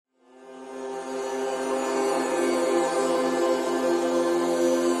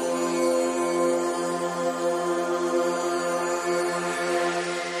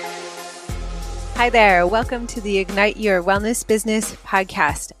Hi there. Welcome to the Ignite Your Wellness Business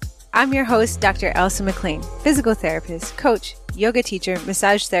podcast. I'm your host, Dr. Elsa McLean, physical therapist, coach, yoga teacher,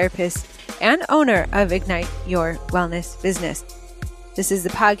 massage therapist, and owner of Ignite Your Wellness Business. This is the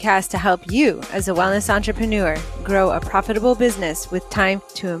podcast to help you as a wellness entrepreneur grow a profitable business with time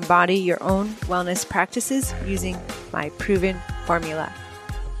to embody your own wellness practices using my proven formula.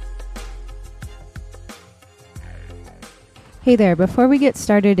 Hey there, before we get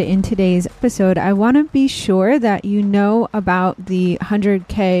started in today's episode, I want to be sure that you know about the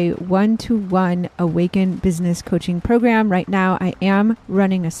 100K one-to-one Awaken Business Coaching Program. Right now, I am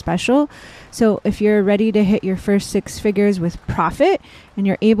running a special. So if you're ready to hit your first 6 figures with profit and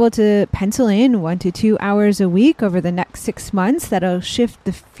you're able to pencil in 1 to 2 hours a week over the next 6 months, that'll shift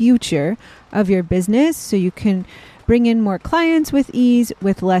the future of your business so you can bring in more clients with ease,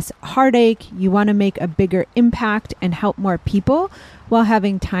 with less heartache. You want to make a bigger impact and help more people while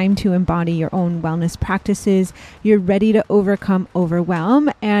having time to embody your own wellness practices. You're ready to overcome overwhelm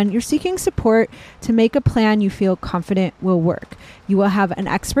and you're seeking support to make a plan you feel confident will work. You will have an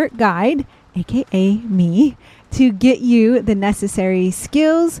expert guide, aka me, to get you the necessary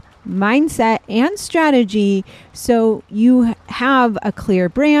skills, mindset, and strategy so you have a clear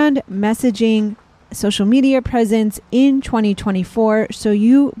brand, messaging, social media presence in 2024. So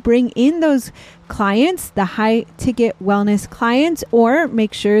you bring in those clients, the high ticket wellness clients, or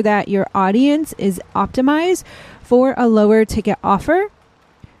make sure that your audience is optimized for a lower ticket offer.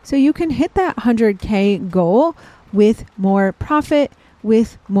 So you can hit that 100K goal with more profit,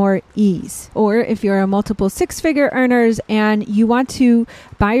 with more ease. Or if you're a multiple 6-figure earners and you want to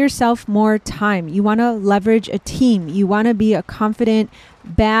buy yourself more time, you want to leverage a team, you want to be a confident,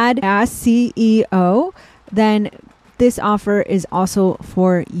 badass CEO, then this offer is also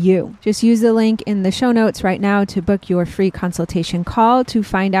for you. Just use the link in the show notes right now to book your free consultation call to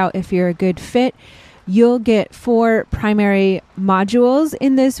find out if you're a good fit. You'll get 4 primary modules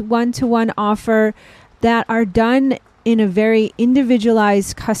in this one-to-one offer that are done in a very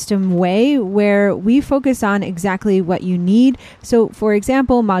individualized, custom way where we focus on exactly what you need. So for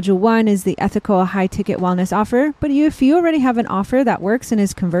example, module 1 is the ethical high ticket wellness offer. But if you already have an offer that works and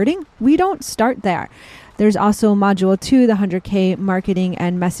is converting, we don't start there. There's also module 2, the 100K marketing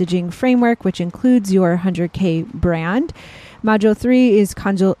and messaging framework, which includes your 100K brand. Module 3 is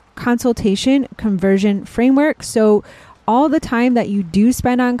consultation conversion framework. So all the time that you do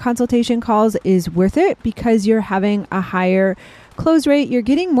spend on consultation calls is worth it because you're having a higher close rate. You're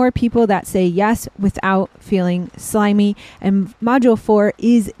getting more people that say yes without feeling slimy. And module 4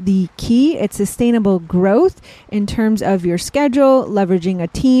 is the key. It's sustainable growth in terms of your schedule, leveraging a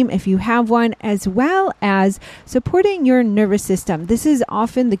team if you have one, as well as supporting your nervous system. This is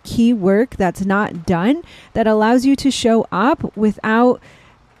often the key work that's not done that allows you to show up without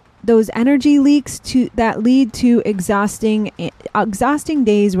those energy leaks that lead to exhausting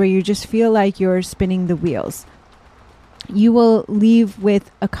days where you just feel like you're spinning the wheels. You will leave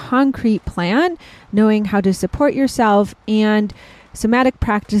with a concrete plan, knowing how to support yourself and somatic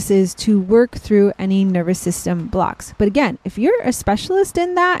practices to work through any nervous system blocks. But again, if you're a specialist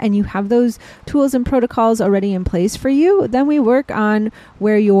in that and you have those tools and protocols already in place for you, then we work on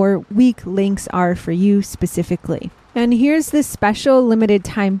where your weak links are for you specifically. And here's this special limited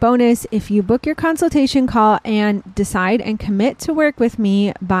time bonus. If you book your consultation call and decide and commit to work with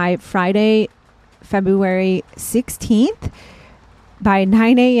me by Friday, February 16th by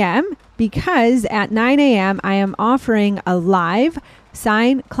 9 a.m., because at 9 a.m. I am offering a live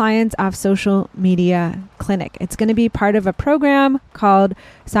Sign Clients Off Social Media clinic. It's going to be part of a program called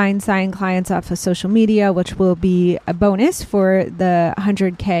Sign Clients Off of Social Media, which will be a bonus for the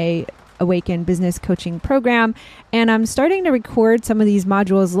 100K Awaken Business Coaching Program. And I'm starting to record some of these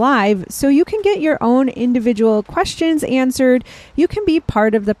modules live so you can get your own individual questions answered. You can be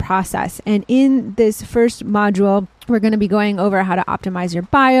part of the process. And in this first module, we're going to be going over how to optimize your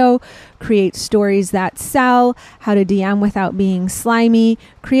bio, create stories that sell, how to DM without being slimy,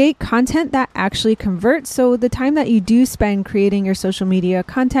 create content that actually converts. So the time that you do spend creating your social media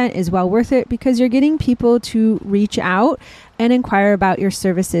content is well worth it because you're getting people to reach out and inquire about your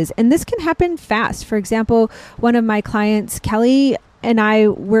services. And this can happen fast. For example, one of my clients, Kelly, and I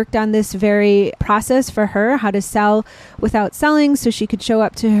worked on this very process for her, how to sell without selling so she could show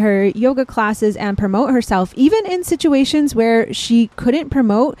up to her yoga classes and promote herself, even in situations where she couldn't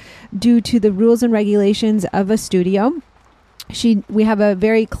promote due to the rules and regulations of a studio. We have a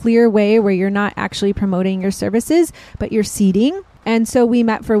very clear way where you're not actually promoting your services, but you're seeding And so we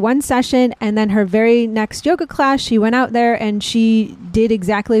met for one session, and then her very next yoga class, she went out there and she did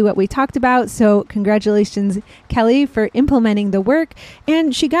exactly what we talked about. So congratulations, Kelly, for implementing the work.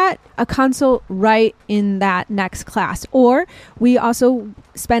 And she got a consult right in that next class. Or we also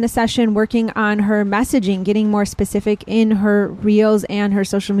spent a session working on her messaging, getting more specific in her reels and her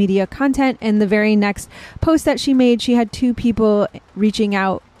social media content. And the very next post that she made, she had 2 people reaching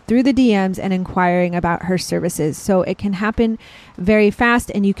out through the DMs and inquiring about her services. So it can happen very fast,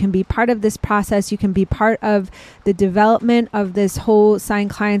 and you can be part of this process. You can be part of the development of this whole Sign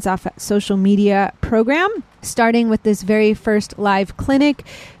Clients Off social media program, starting with this very first live clinic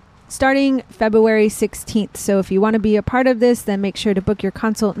starting February 16th. So if you want to be a part of this, then make sure to book your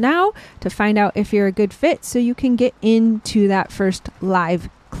consult now to find out if you're a good fit so you can get into that first live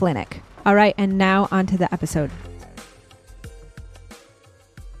clinic. All right, and now onto the episode.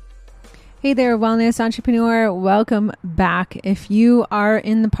 Hey there, wellness entrepreneur. Welcome back. If you are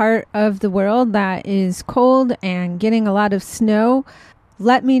in the part of the world that is cold and getting a lot of snow,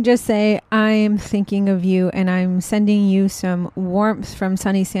 let me just say I'm thinking of you, and I'm sending you some warmth from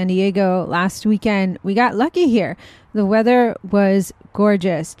sunny San Diego. Last weekend, we got lucky here. The weather was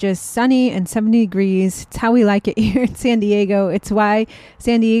gorgeous, just sunny and 70 degrees. It's how we like it here in San Diego. It's why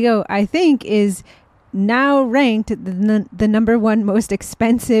San Diego, I think, is now ranked the number 1 most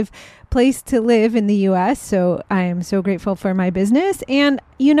expensive place to live in the US. So I am so grateful for my business. And,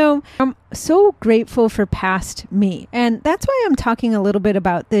 I'm so grateful for past me. And that's why I'm talking a little bit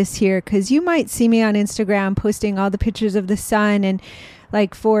about this here, because you might see me on Instagram posting all the pictures of the sun. And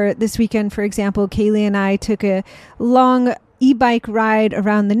like for this weekend, for example, Kaylee and I took a long e-bike ride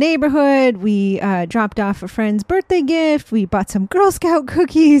around the neighborhood. We dropped off a friend's birthday gift. We bought some Girl Scout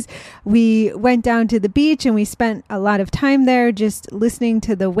cookies. We went down to the beach and we spent a lot of time there just listening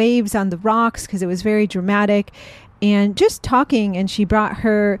to the waves on the rocks because it was very dramatic and just talking. And she brought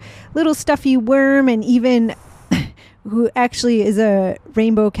her little stuffy worm, and even who actually is a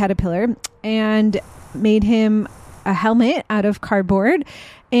rainbow caterpillar, and made him a helmet out of cardboard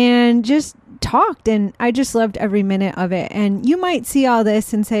and just talked. And I just loved every minute of it. And you might see all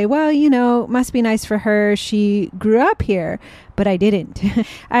this and say, well, must be nice for her. She grew up here, but I didn't.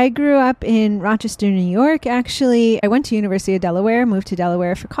 I grew up in Rochester, New York. Actually, I went to University of Delaware, moved to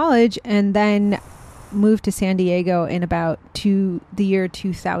Delaware for college, and then moved to San Diego in about the year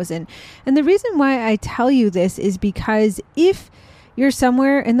 2000. And the reason why I tell you this is because if you're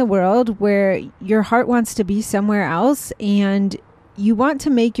somewhere in the world where your heart wants to be somewhere else and you want to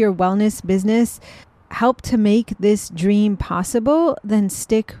make your wellness business help to make this dream possible, then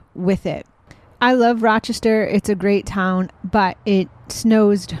stick with it. I love Rochester. It's a great town, but it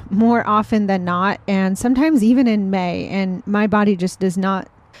snows more often than not, and sometimes even in May, and my body just does not.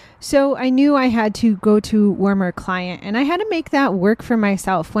 So I knew I had to go to warmer climate, and I had to make that work for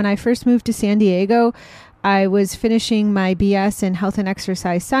myself. When I first moved to San Diego, I was finishing my BS in health and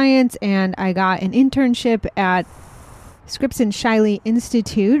exercise science, and I got an internship at Scripps and Shiley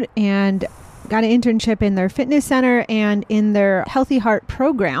Institute and got an internship in their fitness center and in their Healthy Heart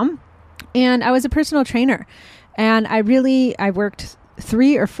program. And I was a personal trainer, and I worked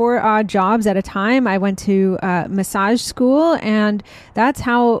 3 or 4 odd jobs at a time. I went to massage school, and that's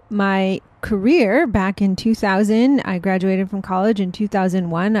how my career back in 2000, I graduated from college in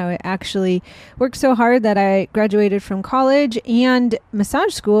 2001. I actually worked so hard that I graduated from college and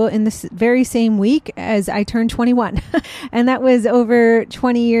massage school in this very same week as I turned 21. And that was over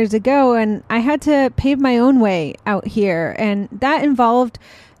 20 years ago. And I had to pave my own way out here. And that involved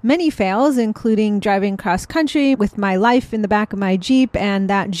many fails, including driving cross country with my life in the back of my Jeep, and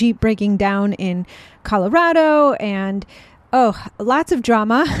that Jeep breaking down in Colorado, and lots of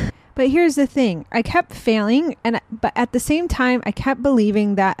drama. But here's the thing, I kept failing, but at the same time, I kept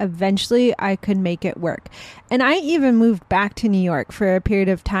believing that eventually I could make it work. And I even moved back to New York for a period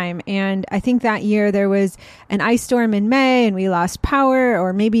of time. And I think that year there was an ice storm in May and we lost power,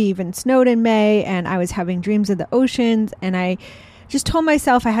 or maybe even snowed in May. And I was having dreams of the oceans, and I just told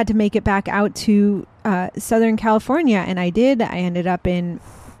myself I had to make it back out to Southern California. And I did. I ended up in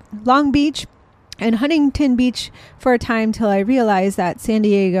Long Beach and Huntington Beach for a time till I realized that San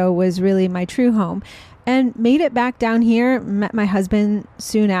Diego was really my true home, and made it back down here. Met my husband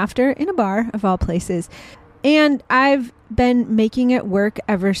soon after in a bar of all places. And I've been making it work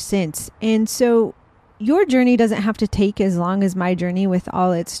ever since. And so your journey doesn't have to take as long as my journey with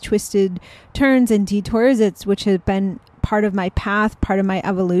all its twisted turns and detours, which have been part of my path, part of my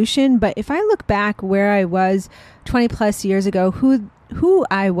evolution. But if I look back where I was 20 plus years ago, who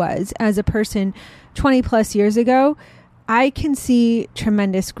I was as a person 20 plus years ago, I can see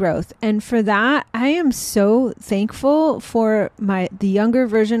tremendous growth. And for that, I am so thankful for the younger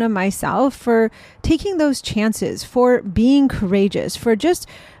version of myself for taking those chances, for being courageous, for just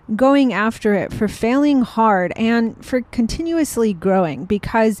going after it, for failing hard, and for continuously growing,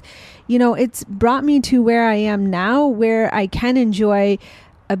 because, it's brought me to where I am now, where I can enjoy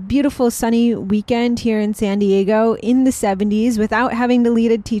a beautiful sunny weekend here in San Diego in the 70s without having to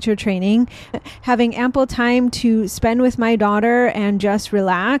lead a teacher training, having ample time to spend with my daughter and just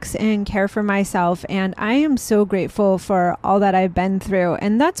relax and care for myself. And I am so grateful for all that I've been through.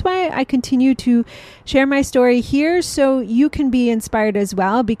 And that's why I continue to share my story here, so you can be inspired as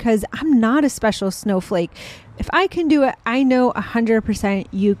well, because I'm not a special snowflake. If I can do it, I know 100%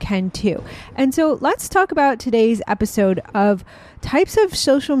 you can too. And so let's talk about today's episode of types of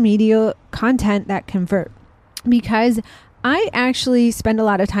social media content that convert, because I actually spend a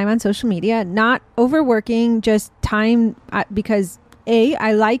lot of time on social media, not overworking, just time, because A,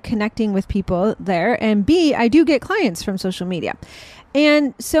 I like connecting with people there, and B, I do get clients from social media.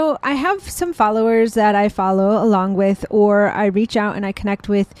 And so I have some followers that I follow along with, or I reach out and I connect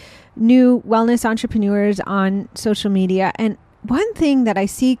with new wellness entrepreneurs on social media. And one thing that I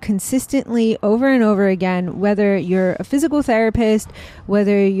see consistently over and over again, whether you're a physical therapist,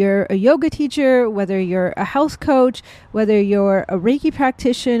 whether you're a yoga teacher, whether you're a health coach, whether you're a Reiki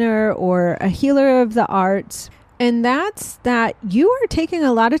practitioner or a healer of the arts, and that's that you are taking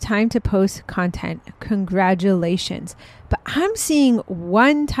a lot of time to post content. Congratulations. But I'm seeing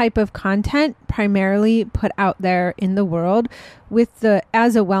one type of content primarily put out there in the world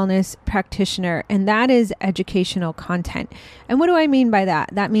as a wellness practitioner, and that is educational content. And what do I mean by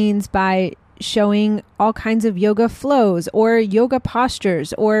that? That means by showing all kinds of yoga flows or yoga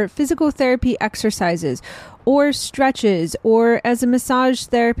postures or physical therapy exercises or stretches, or as a massage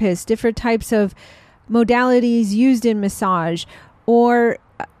therapist, different types of modalities used in massage, or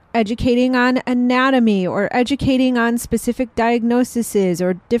educating on anatomy, or educating on specific diagnoses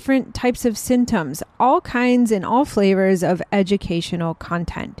or different types of symptoms, all kinds and all flavors of educational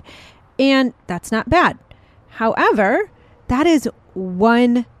content. And that's not bad. However, that is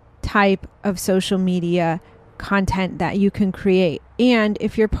one type of social media content that you can create. And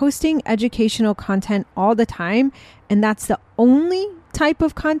if you're posting educational content all the time, and that's the only type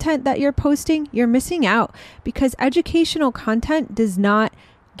of content that you're posting, you're missing out, because educational content does not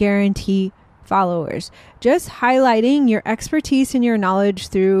guarantee followers. Just highlighting your expertise and your knowledge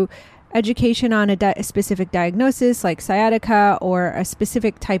through education on a specific diagnosis like sciatica, or a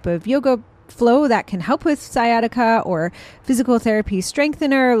specific type of yoga flow that can help with sciatica, or physical therapy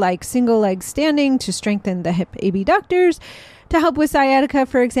strengthener like single leg standing to strengthen the hip abductors to help with sciatica,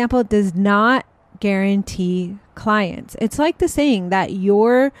 for example, does not guarantee clients. It's like the saying that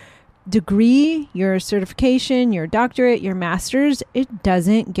your degree, your certification, your doctorate, your master's, it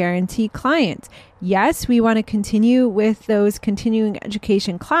doesn't guarantee clients. Yes, we want to continue with those continuing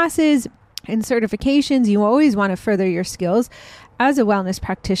education classes and certifications. You always want to further your skills as a wellness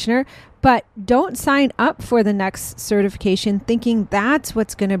practitioner, but don't sign up for the next certification thinking that's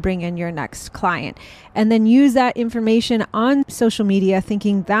what's going to bring in your next client, and then use that information on social media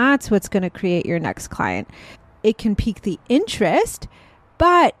thinking that's what's going to create your next client. It can pique the interest,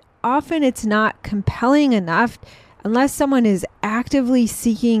 but often it's not compelling enough unless someone is actively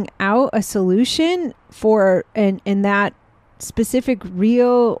seeking out a solution for, and that specific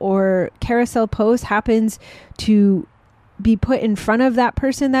reel or carousel post happens to be put in front of that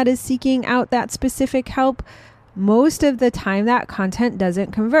person that is seeking out that specific help. Most of the time that content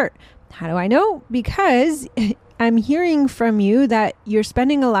doesn't convert. How do I know? Because I'm hearing from you that you're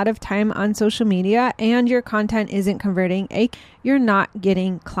spending a lot of time on social media and your content isn't converting. You're not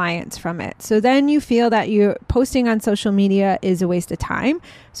getting clients from it. So then you feel that you're posting on social media is a waste of time.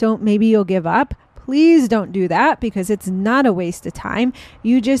 So maybe you'll give up. Please don't do that, because it's not a waste of time.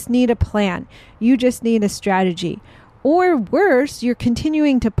 You just need a plan. You just need a strategy. Or worse, you're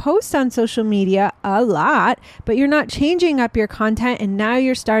continuing to post on social media a lot, but you're not changing up your content, and now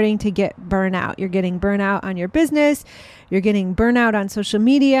you're starting to get burnout. You're getting burnout on your business, you're getting burnout on social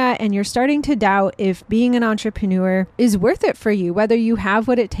media, and you're starting to doubt if being an entrepreneur is worth it for you, whether you have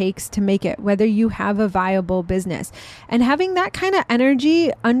what it takes to make it, whether you have a viable business. And having that kind of energy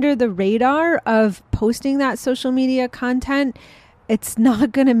under the radar of posting that social media content, it's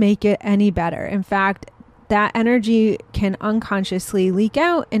not going to make it any better. In fact, that energy can unconsciously leak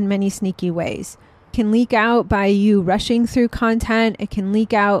out in many sneaky ways. It can leak out by you rushing through content. It can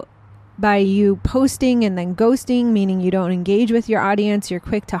leak out by you posting and then ghosting, meaning you don't engage with your audience. You're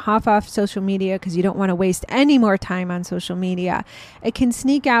quick to hop off social media because you don't want to waste any more time on social media. It can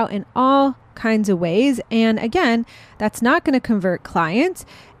sneak out in all kinds of ways. And again, that's not going to convert clients.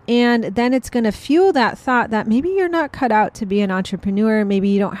 And then it's going to fuel that thought that maybe you're not cut out to be an entrepreneur. Maybe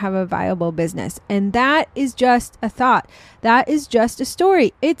you don't have a viable business. And that is just a thought. That is just a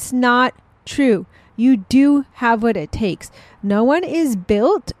story. It's not true. You do have what it takes. No one is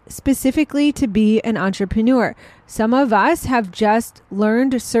built specifically to be an entrepreneur. Some of us have just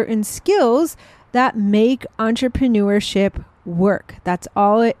learned certain skills that make entrepreneurship work. That's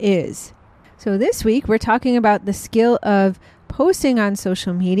all it is. So this week, we're talking about the skill of posting on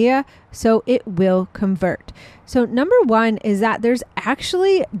social media so it will convert. So number one is that there's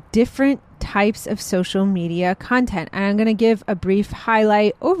actually different types of social media content. And I'm going to give a brief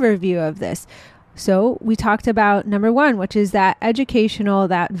highlight overview of this. So we talked about number one, which is that educational,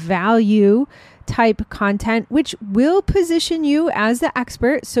 that value type content, which will position you as the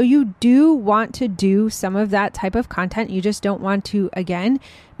expert. So you do want to do some of that type of content. You just don't want to, again,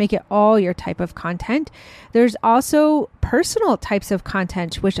 make it all your type of content. There's also personal types of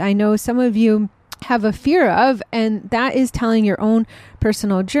content, which I know some of you have a fear of, and that is telling your own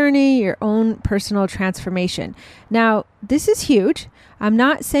personal journey, your own personal transformation. Now, this is huge. I'm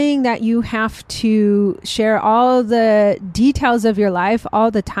not saying that you have to share all the details of your life all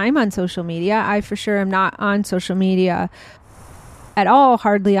the time on social media. I for sure am not on social media at all,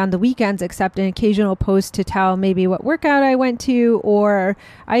 hardly on the weekends, except an occasional post to tell maybe what workout I went to, or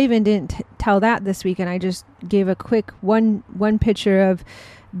I even didn't tell that this weekend. I just gave a quick one picture of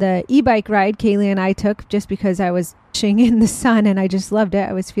the e-bike ride Kaylee and I took just because I was in the sun and I just loved it.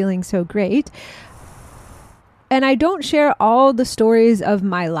 I was feeling so great. And I don't share all the stories of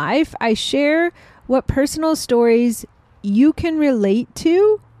my life. I share what personal stories you can relate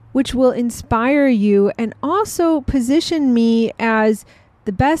to, which will inspire you and also position me as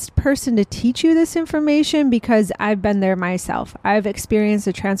the best person to teach you this information because I've been there myself. I've experienced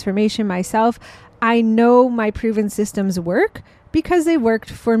a transformation myself. I know my proven systems work because they worked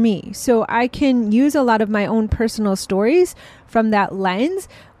for me. So I can use a lot of my own personal stories from that lens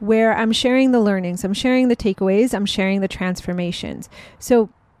where I'm sharing the learnings, I'm sharing the takeaways, I'm sharing the transformations. So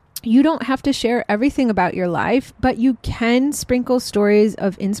you don't have to share everything about your life, but you can sprinkle stories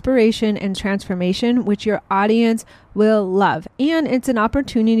of inspiration and transformation, which your audience will love. And it's an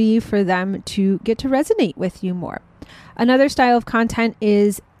opportunity for them to get to resonate with you more. Another style of content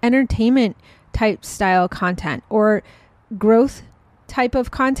is entertainment type style content, or growth type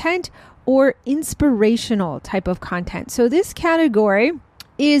of content, or inspirational type of content. So this category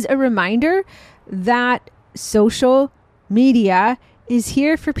is a reminder that social media is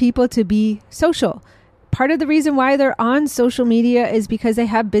here for people to be social. Part of the reason why they're on social media is because they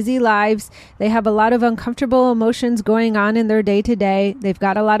have busy lives. They have a lot of uncomfortable emotions going on in their day to day. They've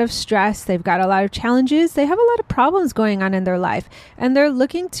got a lot of stress. They've got a lot of challenges. They have a lot of problems going on in their life. And they're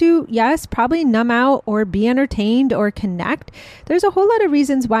looking to, yes, probably numb out or be entertained or connect. There's a whole lot of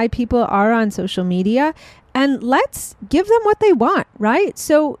reasons why people are on social media. And let's give them what they want, right?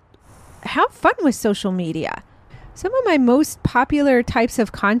 So have fun with social media. Some of my most popular types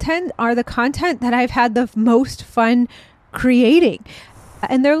of content are the content that I've had the most fun creating.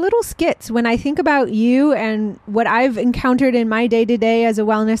 And they're little skits. When I think about you and what I've encountered in my day-to-day as a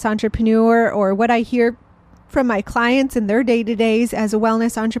wellness entrepreneur, or what I hear from my clients in their day-to-days as a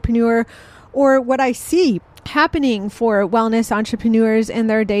wellness entrepreneur, or what I see happening for wellness entrepreneurs in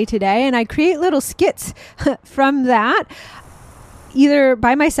their day-to-day, and I create little skits from that, either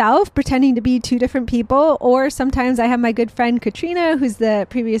by myself, pretending to be two different people, or sometimes I have my good friend Katrina, who's the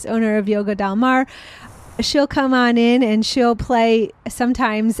previous owner of Yoga Del Mar. She'll come on in and she'll play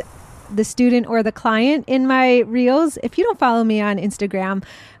sometimes the student or the client in my reels. If you don't follow me on Instagram,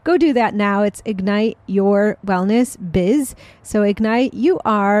 go do that now. It's Ignite Your Wellness Biz. So Ignite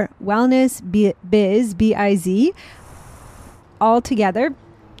Your Wellness Biz, B-I-Z, all together,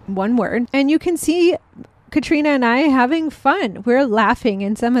 one word. And you can see Katrina and I having fun. We're laughing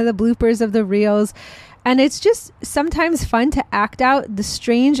in some of the bloopers of the reels. And it's just sometimes fun to act out the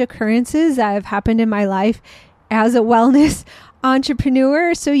strange occurrences that have happened in my life as a wellness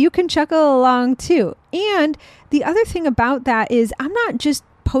entrepreneur. So you can chuckle along too. And the other thing about that is I'm not just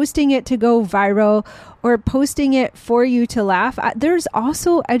posting it to go viral or posting it for you to laugh. There's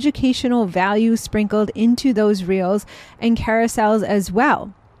also educational value sprinkled into those reels and carousels as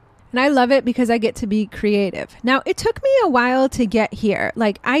well. And I love it because I get to be creative. Now, it took me a while to get here.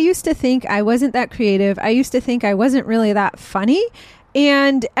 Like, I used to think I wasn't that creative. I used to think I wasn't really that funny.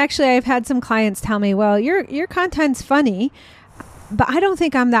 And actually, I've had some clients tell me, well, your content's funny, but I don't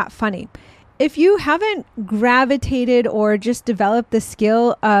think I'm that funny. If you haven't gravitated or just developed the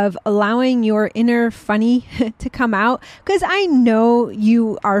skill of allowing your inner funny to come out, because I know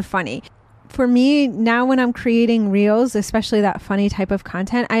you are funny. For me, now when I'm creating reels, especially that funny type of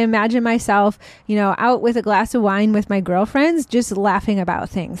content, I imagine myself, out with a glass of wine with my girlfriends, just laughing about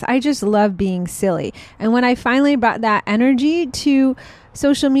things. I just love being silly. And when I finally brought that energy to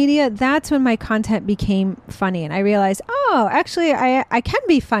social media, that's when my content became funny. And I realized, actually, I can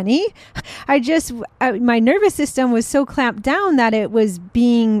be funny. My nervous system was so clamped down that it was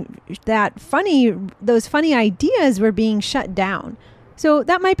those funny ideas were being shut down. So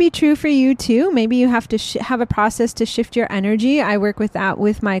that might be true for you too. Maybe you have to have a process to shift your energy. I work with that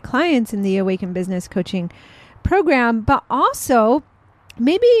with my clients in the Awaken Business Coaching program, but also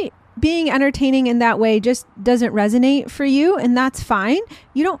maybe being entertaining in that way just doesn't resonate for you, and that's fine.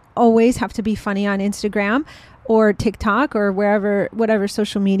 You don't always have to be funny on Instagram or TikTok or whatever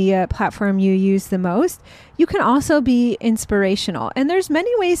social media platform you use the most. You can also be inspirational. And there's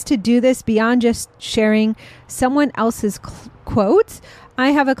many ways to do this beyond just sharing someone else's quotes.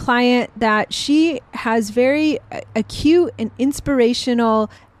 I have a client that she has very acute and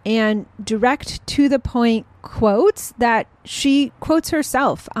inspirational and direct to the point quotes that she quotes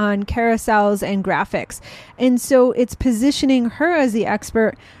herself on carousels and graphics. And so it's positioning her as the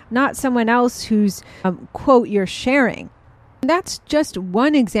expert, not someone else whose quote you're sharing. That's just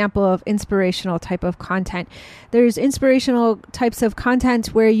one example of inspirational type of content. There's inspirational types of content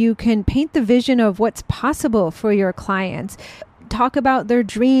where you can paint the vision of what's possible for your clients. Talk about their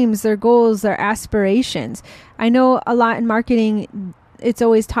dreams, their goals, their aspirations. I know a lot in marketing, it's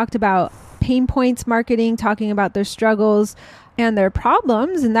always talked about pain points marketing, talking about their struggles and their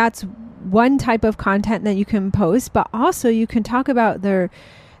problems. And that's one type of content that you can post, but also you can talk about the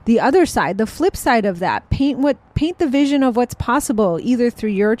other side, the flip side of that. Paint the vision of what's possible, either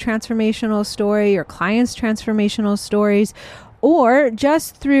through your transformational story, your clients' transformational stories, or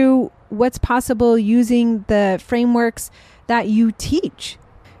just through what's possible using the frameworks that you teach.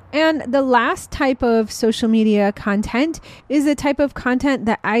 And the last type of social media content is the type of content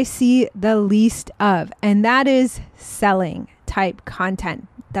that I see the least of, and that is selling type content.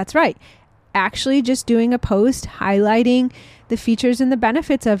 That's right. Actually just doing a post highlighting the features and the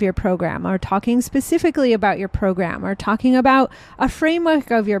benefits of your program, or talking specifically about your program, or talking about a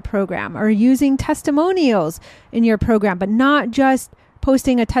framework of your program, or using testimonials in your program, but not just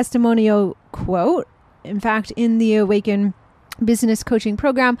posting a testimonial quote. In fact, in the Awaken Business Coaching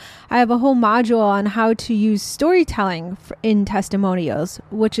program, I have a whole module on how to use storytelling in testimonials,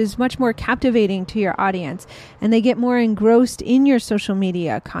 which is much more captivating to your audience, and they get more engrossed in your social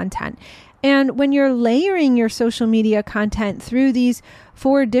media content. And when you're layering your social media content through these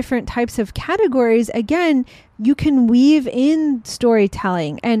 4 different types of categories, again, you can weave in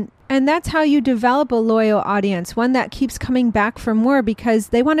storytelling, and that's how you develop a loyal audience, one that keeps coming back for more because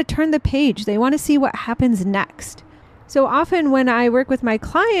they want to turn the page. They want to see what happens next. So often when I work with my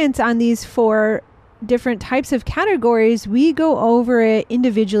clients on these 4 different types of categories, we go over it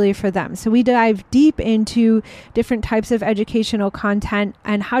individually for them. So we dive deep into different types of educational content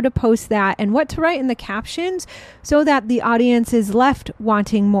and how to post that and what to write in the captions so that the audience is left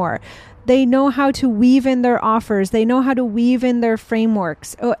wanting more. They know how to weave in their offers. They know how to weave in their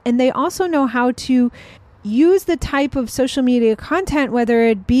frameworks. And they also know how to use the type of social media content, whether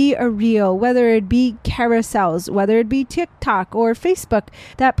it be a reel, whether it be carousels, whether it be TikTok or Facebook,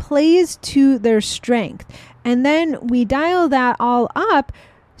 that plays to their strength. And then we dial that all up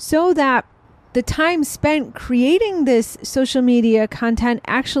so that the time spent creating this social media content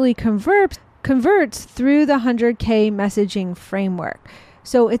actually converts through the 100K messaging framework.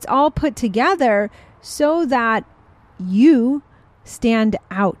 So it's all put together so that you stand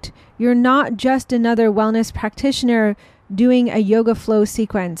out. You're not just another wellness practitioner doing a yoga flow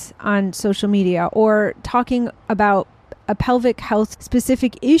sequence on social media or talking about a pelvic health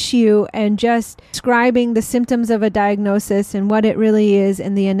specific issue and just describing the symptoms of a diagnosis and what it really is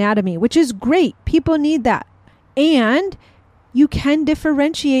in the anatomy, which is great. People need that. And you can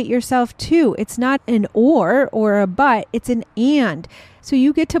differentiate yourself too. It's not an or a but, it's an and. So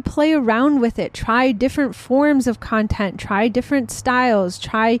you get to play around with it, try different forms of content, try different styles,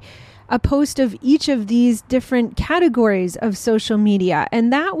 try a post of each of these different categories of social media.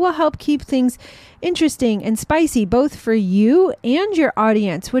 And that will help keep things interesting and spicy, both for you and your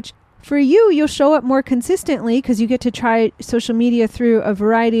audience, which for you, you'll show up more consistently because you get to try social media through a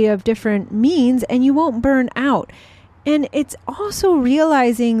variety of different means and you won't burn out. And it's also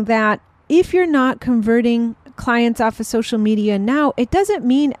realizing that if you're not converting clients off of social media now, it doesn't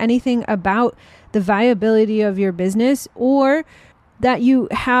mean anything about the viability of your business or that you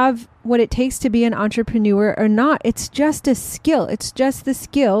have what it takes to be an entrepreneur or not. It's just a skill. It's just the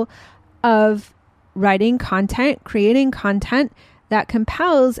skill of writing content, creating content that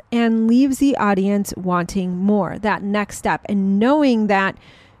compels and leaves the audience wanting more, that next step, and knowing that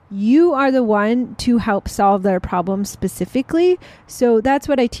you are the one to help solve their problem specifically. So that's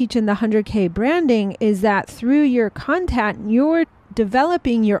what I teach in the 100K branding, is that through your content, you're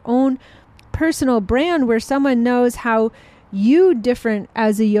developing your own personal brand where someone knows how you different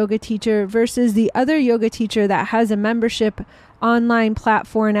as a yoga teacher versus the other yoga teacher that has a membership online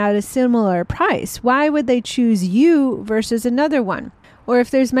platform at a similar price. Why would they choose you versus another one? Or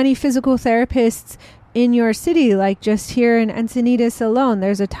if there's many physical therapists in your city, like just here in Encinitas alone,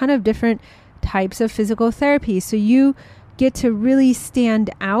 there's a ton of different types of physical therapy. So you get to really stand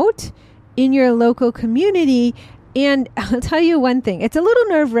out in your local community. And I'll tell you one thing, it's a little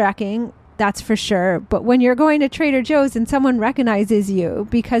nerve-wracking, that's for sure. But when you're going to Trader Joe's and someone recognizes you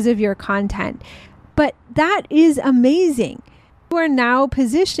because of your content, but that is amazing. You are now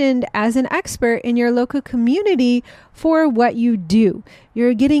positioned as an expert in your local community for what you do.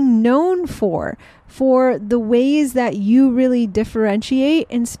 You're getting known for the ways that you really differentiate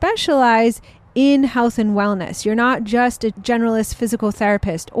and specialize in health and wellness. You're not just a generalist physical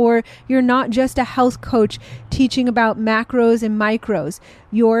therapist, or you're not just a health coach teaching about macros and micros.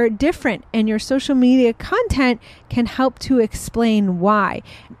 You're different, and your social media content can help to explain why.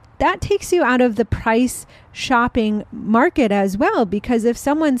 That takes you out of the price shopping market as well, because if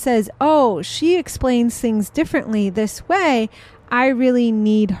someone says, oh, she explains things differently this way, I really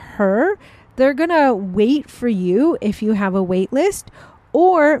need her, they're going to wait for you if you have a wait list,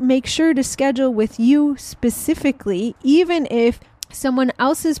 or make sure to schedule with you specifically, even if someone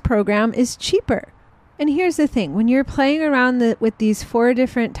else's program is cheaper. And here's the thing, when you're playing around with these 4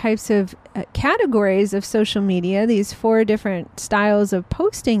 different types of categories of social media, these 4 different styles of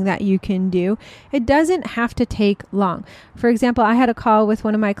posting that you can do, it doesn't have to take long. For example, I had a call with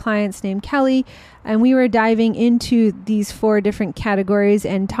one of my clients named Kelly, and we were diving into these 4 different categories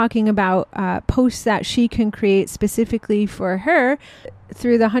and talking about posts that she can create specifically for her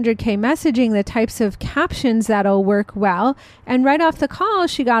through the 100K messaging, the types of captions that'll work well. And right off the call,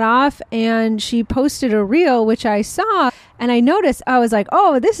 she got off and she posted a reel, which I saw, and I noticed, I was like,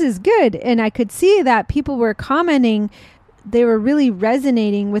 oh, this is good. And I could see that people were commenting. They were really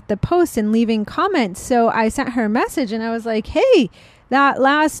resonating with the post and leaving comments. So I sent her a message and I was like, hey, that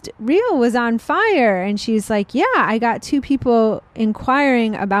last reel was on fire. And she's like, yeah, I got 2 people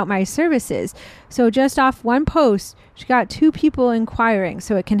inquiring about my services. So just off one post, she got 2 people inquiring.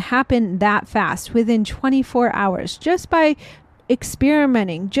 So it can happen that fast within 24 hours, just by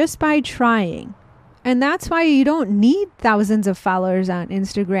experimenting, just by trying. And that's why you don't need thousands of followers on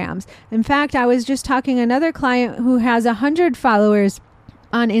Instagrams. In fact, I was just talking to another client who has 100 followers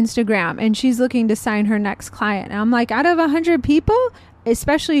on Instagram, and she's looking to sign her next client. And I'm like, out of 100 people,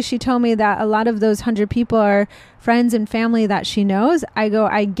 especially she told me that a lot of those 100 people are friends and family that she knows. I go,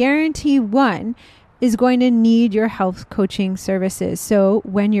 I guarantee one is going to need your health coaching services. So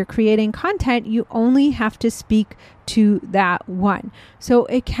when you're creating content, you only have to speak to that one. So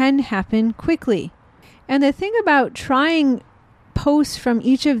it can happen quickly. And the thing about trying posts from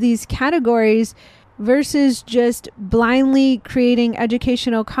each of these categories versus just blindly creating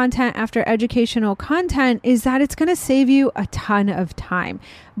educational content after educational content is that it's going to save you a ton of time,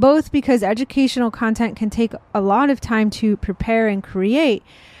 both because educational content can take a lot of time to prepare and create,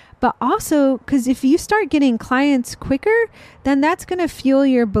 but also because if you start getting clients quicker, then that's going to fuel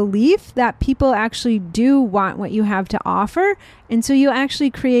your belief that people actually do want what you have to offer. And so you'll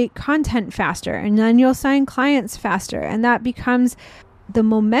actually create content faster, and then you'll sign clients faster. And that becomes the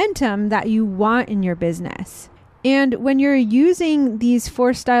momentum that you want in your business. And when you're using these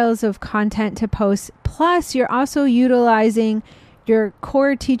 4 styles of content to post, plus you're also utilizing your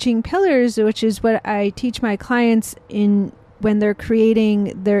core teaching pillars, which is what I teach my clients in when they're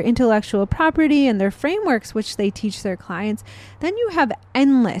creating their intellectual property and their frameworks, which they teach their clients, then you have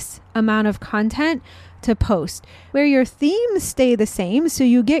endless amount of content to post where your themes stay the same. So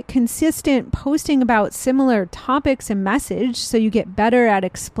you get consistent posting about similar topics and message. So you get better at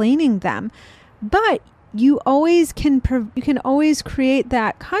explaining them, but you can always create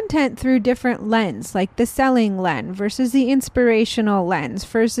that content through different lens, like the selling lens versus the inspirational lens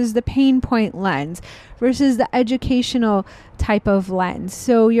versus the pain point lens versus the educational type of lens.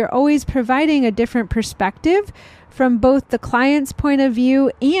 So you're always providing a different perspective from both the client's point of view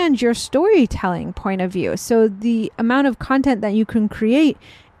and your storytelling point of view. So the amount of content that you can create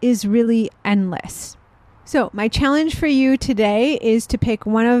is really endless. So my challenge for you today is to pick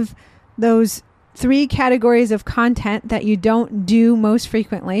one of those 3 categories of content that you don't do most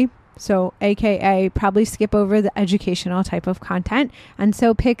frequently. So AKA probably skip over the educational type of content. And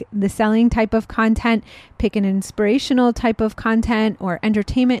so pick the selling type of content, pick an inspirational type of content or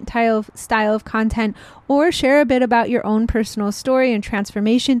entertainment style of content, or share a bit about your own personal story and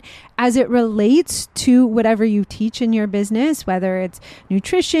transformation as it relates to whatever you teach in your business, whether it's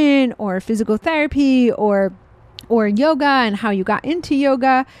nutrition or physical therapy or yoga and how you got into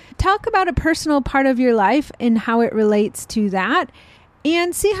yoga. Talk about a personal part of your life and how it relates to that.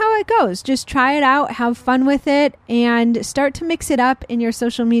 And see how it goes. Just try it out, have fun with it, and start to mix it up in your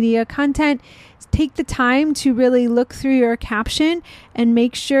social media content. Take the time to really look through your caption and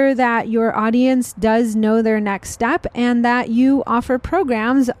make sure that your audience does know their next step and that you offer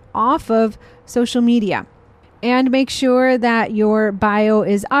programs off of social media. And make sure that your bio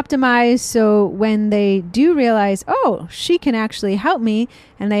is optimized so when they do realize, oh, she can actually help me,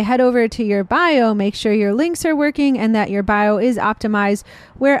 and they head over to your bio, make sure your links are working and that your bio is optimized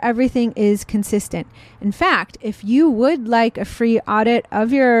where everything is consistent. In fact, if you would like a free audit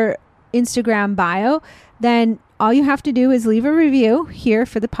of your Instagram bio, then all you have to do is leave a review here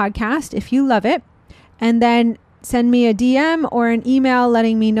for the podcast if you love it, and then send me a DM or an email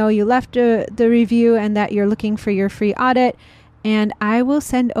letting me know you left the review and that you're looking for your free audit. And I will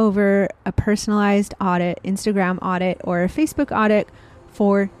send over a personalized audit, Instagram audit, or a Facebook audit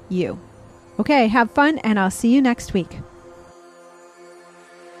for you. Okay, have fun, and I'll see you next week.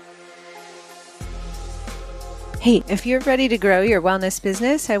 Hey, if you're ready to grow your wellness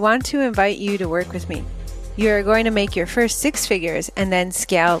business, I want to invite you to work with me. You're going to make your first 6 figures and then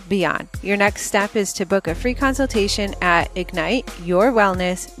scale beyond. Your next step is to book a free consultation at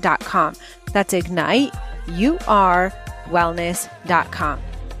igniteyourwellness.com. That's igniteyourwellness.com.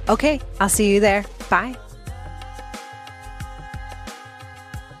 Okay, I'll see you there. Bye.